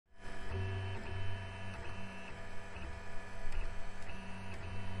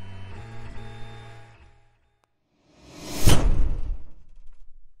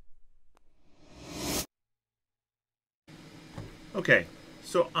Okay,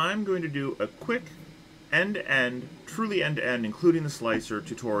 so I'm going to do a quick end-to-end, truly end-to-end, including the slicer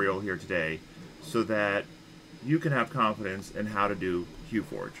tutorial here today, so that you can have confidence in how to do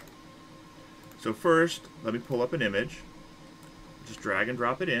HueForge. So first, let me pull up an image. Just drag and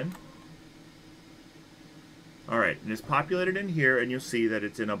drop it in. Alright, and it's populated in here, and you'll see that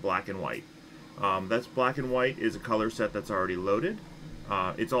it's in a black and white. That's black and white is a color set that's already loaded.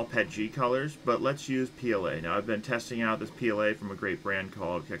 It's all PETG colors, but let's use PLA. Now, I've been testing out this PLA from a great brand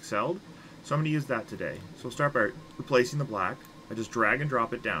called Excelled, so I'm going to use that today. So we'll start by replacing the black. I just drag and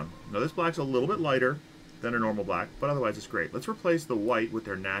drop it down. Now, this black's a little bit lighter than a normal black, but otherwise it's great. Let's replace the white with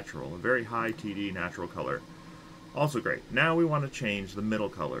their natural, a very high TD natural color. Also great. Now we want to change the middle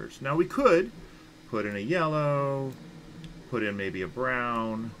colors. Now, we could put in a yellow, put in maybe a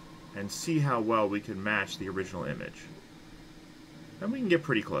brown, and see how well we can match the original image. And we can get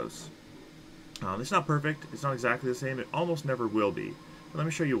pretty close. It's not perfect. It's not exactly the same. It almost never will be. But let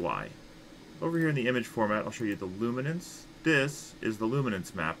me show you why. Over here in the image format, I'll show you the luminance. This is the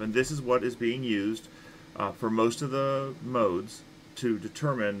luminance map, and this is what is being used for most of the modes to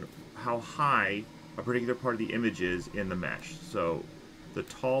determine how high a particular part of the image is in the mesh. So the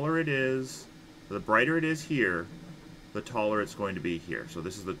taller it is, the brighter it is here, the taller it's going to be here. So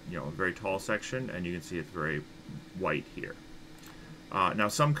this is the very tall section, and you can see it's very white here. Now,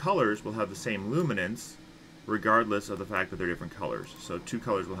 some colors will have the same luminance regardless of the fact that they're different colors. So two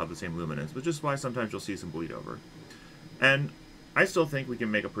colors will have the same luminance, which is why sometimes you'll see some bleed over. And I still think we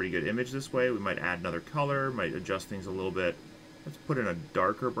can make a pretty good image this way. We might add another color, might adjust things a little bit. Let's put in a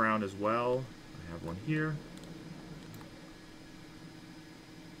darker brown as well. I have one here.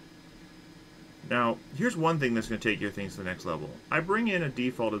 Now, here's one thing that's going to take your things to the next level. I bring in a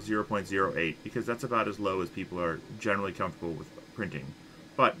default of 0.08 because that's about as low as people are generally comfortable with printing.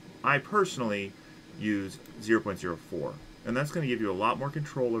 But I personally use 0.04, and that's going to give you a lot more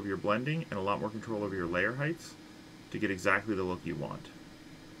control over your blending and a lot more control over your layer heights to get exactly the look you want.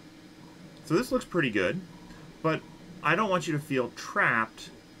 So this looks pretty good, but I don't want you to feel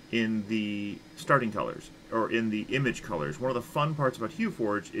trapped in the starting colors or in the image colors. One of the fun parts about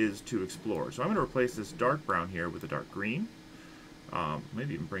HueForge is to explore. So I'm going to replace this dark brown here with a dark green.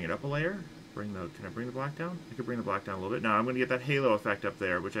 Maybe even bring it up a layer. Can I bring the black down? I could bring the black down a little bit. Now I'm going to get that halo effect up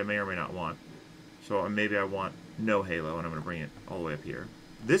there, which I may or may not want. So maybe I want no halo, and I'm going to bring it all the way up here.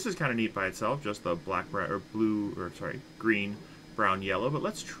 This is kind of neat by itself, just the black, brown, or blue, or sorry, green, brown, yellow. But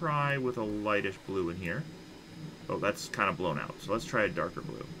let's try with a lightish blue in here. Oh, that's kind of blown out. So let's try a darker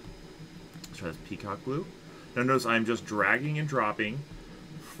blue. Let's try this peacock blue. Now notice I'm just dragging and dropping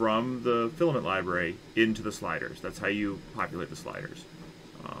from the filament library into the sliders. That's how you populate the sliders.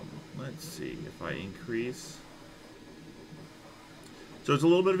 Let's see if I increase. So it's a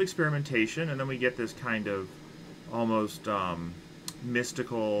little bit of experimentation, and then we get this kind of almost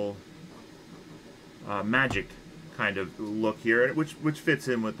mystical magic kind of look here, which fits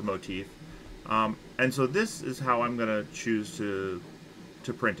in with the motif. And so this is how I'm going to choose to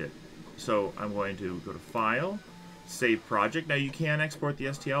print it. So I'm going to go to File, Save Project. Now you can export the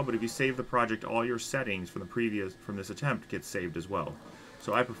STL, but if you save the project, all your settings from this attempt get saved as well.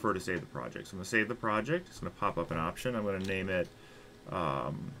 So I prefer to save the project. So I'm going to save the project. It's going to pop up an option. I'm going to name it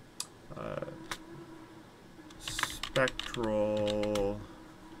Spectral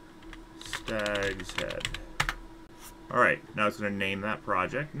Stag's Head. Alright, now it's going to name that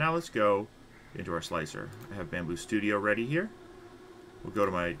project. Now let's go into our slicer. I have Bamboo Studio ready here. We'll go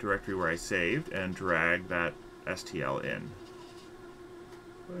to my directory where I saved and drag that STL in.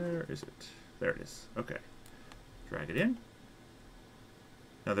 Where is it? There it is. Okay. Drag it in.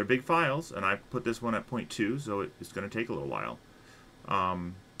 Now they're big files, and I put this one at 0.2, so it's going to take a little while.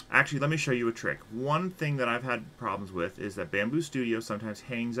 Actually, let me show you a trick. One thing that I've had problems with is that Bamboo Studio sometimes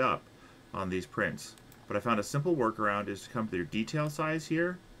hangs up on these prints. But I found a simple workaround is to come to your detail size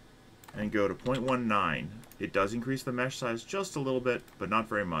here and go to 0.19. It does increase the mesh size just a little bit, but not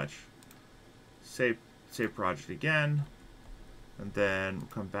very much. Save project again, and then we'll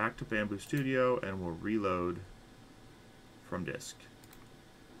come back to Bamboo Studio and we'll reload from disk.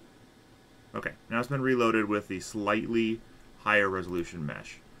 Okay, now it's been reloaded with the slightly higher resolution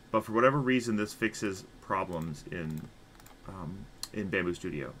mesh. But for whatever reason, this fixes problems in Bamboo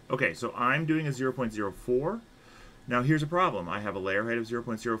Studio. Okay, so I'm doing a 0.04. Now here's a problem. I have a layer height of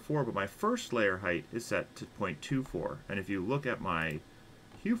 0.04, but my first layer height is set to 0.24. And if you look at my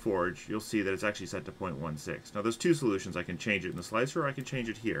HueForge, you'll see that it's actually set to 0.16. Now there's two solutions. I can change it in the slicer, or I can change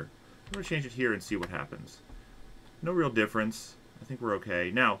it here. I'm going to change it here and see what happens. No real difference. I think we're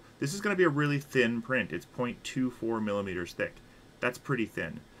okay. Now, this is going to be a really thin print. It's 0.24 millimeters thick. That's pretty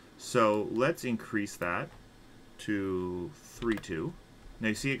thin. So let's increase that to 3.2. Now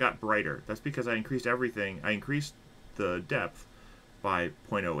you see it got brighter. That's because I increased everything. I increased the depth by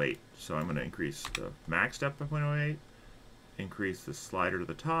 0.08. So I'm going to increase the max depth by 0.08, increase the slider to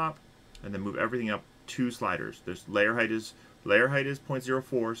the top, and then move everything up 2 sliders. There's layer height is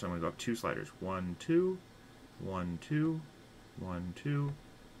 0.04, so I'm going to go up 2 sliders. 1, 2, 1, 2, 1, 2,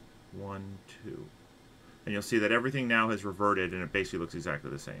 1, 2. And you'll see that everything now has reverted and it basically looks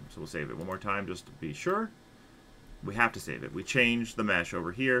exactly the same. So we'll save it one more time just to be sure. We have to save it. We changed the mesh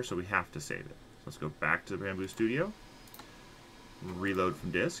over here, so we have to save it. So let's go back to Bamboo Studio. Reload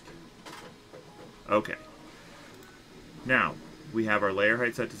from disk. Okay. Now, we have our layer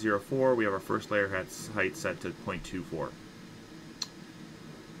height set to 0.4. We have our first layer height set to 0.24.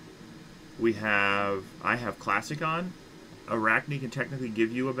 I have Classic on. Arachne can technically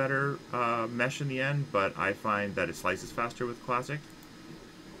give you a better mesh in the end, but I find that it slices faster with Classic.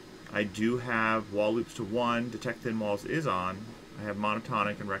 I do have wall loops to 1. Detect thin walls is on. I have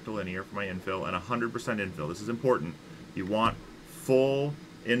monotonic and rectilinear for my infill, and 100% infill. This is important. You want full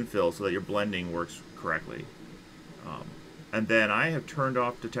infill so that your blending works correctly. And then I have turned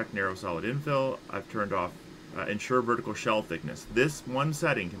off detect narrow solid infill. I've turned off ensure vertical shell thickness. This one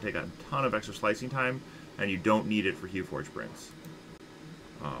setting can take a ton of extra slicing time, and you don't need it for HueForge prints.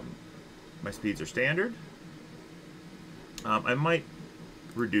 My speeds are standard. I might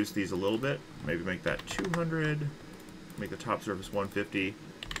reduce these a little bit. Maybe make that 200. Make the top surface 150.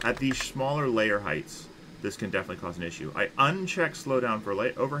 At these smaller layer heights, this can definitely cause an issue. I uncheck slowdown for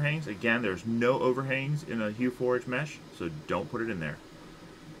overhangs. Again, there's no overhangs in a HueForge mesh, so don't put it in there.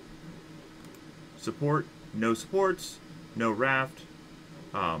 Support, no supports, no raft,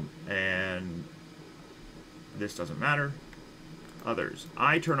 and this doesn't matter. Others.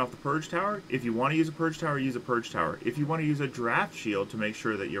 I turn off the purge tower. If you want to use a purge tower, use a purge tower. If you want to use a draft shield to make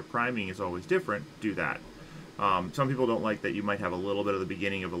sure that your priming is always different, do that. Some people don't like that you might have a little bit of the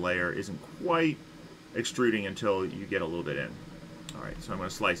beginning of a layer isn't quite extruding until you get a little bit in. Alright, so I'm going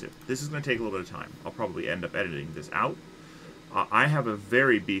to slice it. This is going to take a little bit of time. I'll probably end up editing this out. I have a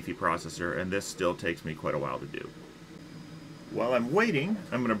very beefy processor, and this still takes me quite a while to do. While I'm waiting,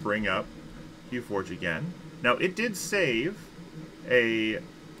 I'm going to bring up HueForge again. Now, it did save a...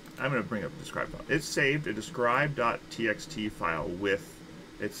 I'm going to bring up the describe file. It saved a describe.txt file with...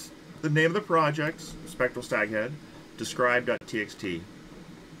 It's the name of the project, Spectral Staghead, describe.txt.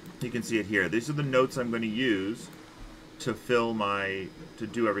 You can see it here. These are the notes I'm going to use to fill my... to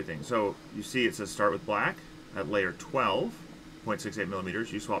do everything. So, you see it says start with black at layer 12, 0.68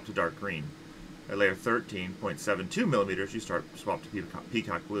 millimeters, you swap to dark green. At layer 13, 0.72 millimeters, you swap to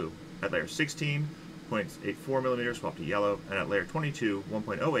peacock blue. At layer 16, 0.84 millimeters, swap to yellow. And at layer 22,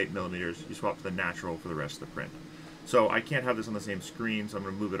 1.08 millimeters, you swap to the natural for the rest of the print. So I can't have this on the same screen, so I'm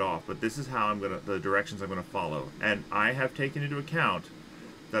going to move it off. But this is how the directions I'm going to follow. And I have taken into account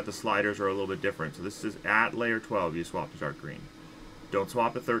that the sliders are a little bit different. So this is at layer 12, you swap to dark green. Don't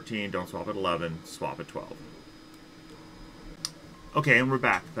swap at 13, don't swap at 11, swap at 12. Okay, and we're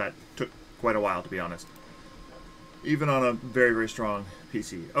back. That took quite a while, to be honest. Even on a very, very strong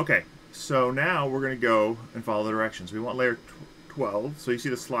PC. Okay, so now we're going to go and follow the directions. We want layer 12. So you see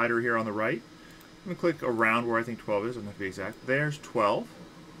the slider here on the right. I'm going to click around where I think 12 is. Doesn't have to be exact. There's 12.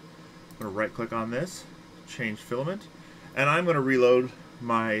 I'm going to right-click on this, change filament, and I'm going to reload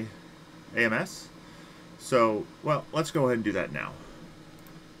my AMS. So, well, let's go ahead and do that now.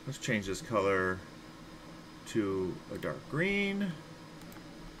 Let's change this color to a dark green.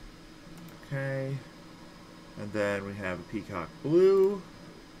 Okay. And then we have a peacock blue.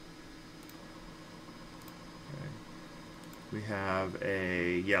 Okay. We have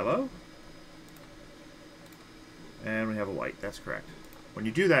a yellow. And we have a white. That's correct. When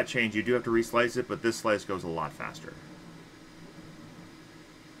you do that change, you do have to reslice it, but this slice goes a lot faster.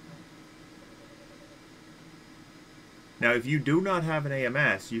 Now, if you do not have an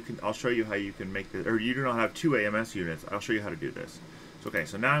AMS, I'll show you how you can make this, or you do not have 2 AMS units, I'll show you how to do this. So, okay,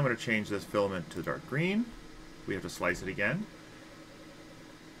 so now I'm going to change this filament to dark green. We have to slice it again.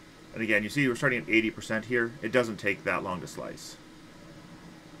 And again, you see we're starting at 80% here. It doesn't take that long to slice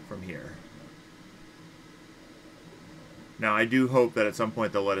from here. Now, I do hope that at some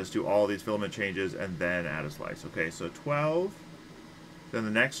point they'll let us do all these filament changes and then add a slice. Okay, so 12. Then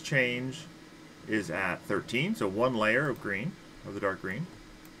the next change is at 13, so 1 layer of green, of the dark green.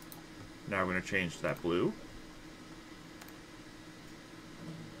 Now we're going to change to that blue.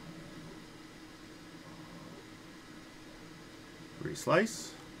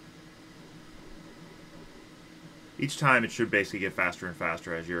 Reslice. Each time it should basically get faster and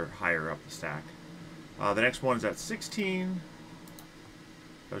faster as you're higher up the stack. The next one is at 16.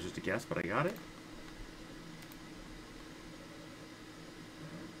 That was just a guess, but I got it.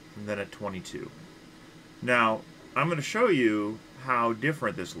 and then at 22. Now, I'm going to show you how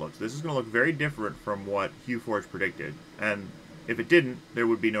different this looks. This is going to look very different from what HueForge predicted, and if it didn't, there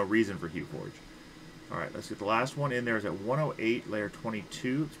would be no reason for HueForge. Alright, let's get the last one in there. Is at 108, layer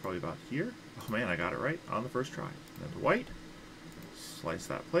 22. It's probably about here. Oh man, I got it right on the first try. Then the white. Slice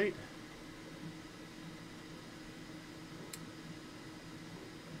that plate.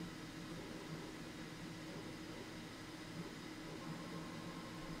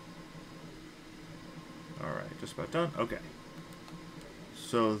 Alright, just about done. Okay.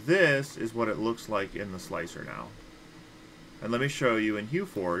 So this is what it looks like in the slicer now. And let me show you in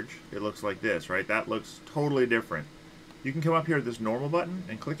HueForge, it looks like this, right? That looks totally different. You can come up here to this normal button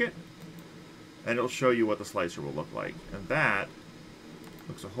and click it, and it'll show you what the slicer will look like. And that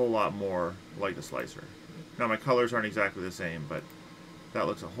looks a whole lot more like the slicer. Now my colors aren't exactly the same, but that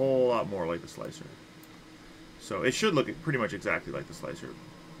looks a whole lot more like the slicer. So it should look pretty much exactly like the slicer.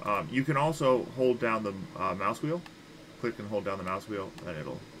 You can also hold down the mouse wheel. Click and hold down the mouse wheel, and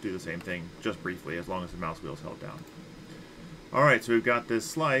it'll do the same thing just briefly, as long as the mouse wheel is held down. Alright, so we've got this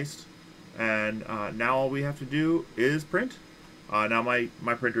sliced, and now all we have to do is print. Now my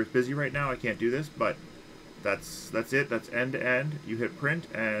printer is busy right now, I can't do this, but that's it, that's end to end. You hit print,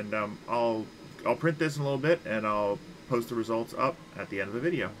 and I'll print this in a little bit, and I'll post the results up at the end of the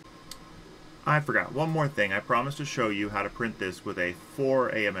video. I forgot one more thing. I promised to show you how to print this with a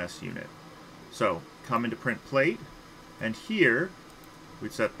 4 AMS unit. So, come into print plate, and here we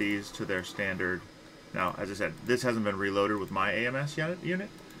set these to their standard. Now, as I said, this hasn't been reloaded with my AMS unit,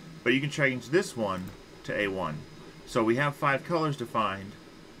 but you can change this one to A1. So we have 5 colors defined,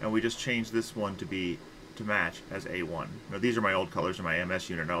 and we just change this one to match as A1. Now these are my old colors in my AMS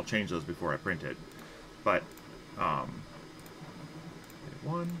unit, and I'll change those before I print it. But A1,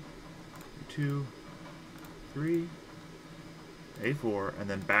 A2, 3, A4, and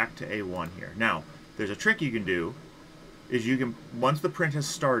then back to A1 here. Now, there's a trick you can do, is you can, once the print has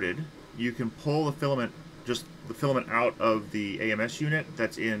started, you can pull the filament, just the filament out of the AMS unit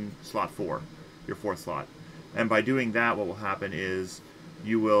that's in slot 4, your 4th slot. And by doing that, what will happen is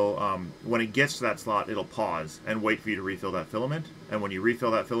you will, when it gets to that slot, it'll pause and wait for you to refill that filament. And when you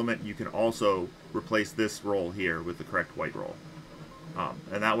refill that filament, you can also replace this roll here with the correct white roll.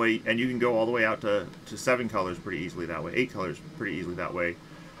 And that way, and you can go all the way out to 7 colors pretty easily that way, 8 colors pretty easily that way.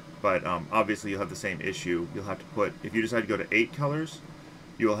 But obviously you'll have the same issue. You'll have to put, if you decide to go to 8 colors,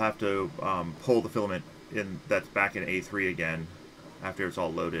 you will have to pull the filament in that's back in A3 again after it's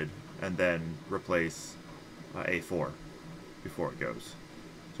all loaded, and then replace A4 before it goes.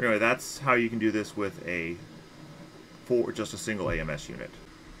 So anyway, that's how you can do this with just a single AMS unit.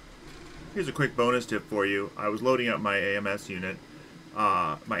 Here's a quick bonus tip for you. I was loading up my AMS unit,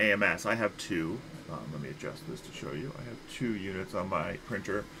 my AMS. I have 2. Let me adjust this to show you. I have 2 units on my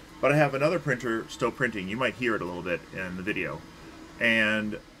printer, but I have another printer still printing. You might hear it a little bit in the video.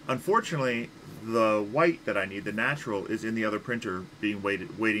 And unfortunately, the white that I need, the natural, is in the other printer being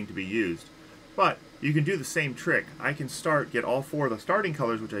waiting to be used. But you can do the same trick. I can get all 4 of the starting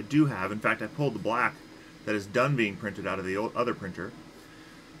colors, which I do have. In fact, I pulled the black that is done being printed out of the other printer.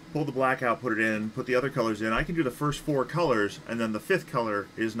 Pull the black out, put it in, put the other colors in. I can do the first 4 colors, and then the 5th color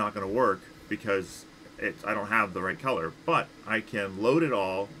is not going to work because I don't have the right color. But I can load it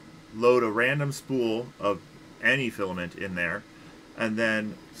all, load a random spool of any filament in there, and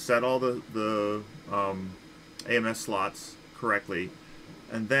then set all the AMS slots correctly,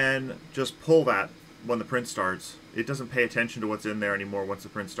 and then just pull that when the print starts. It doesn't pay attention to what's in there anymore once the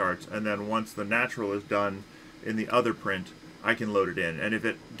print starts, and then once the natural is done in the other print, I can load it in. And if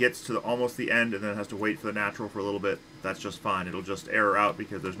it gets to almost the end and then has to wait for the natural for a little bit, that's just fine. It'll just error out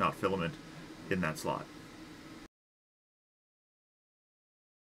because there's not filament in that slot.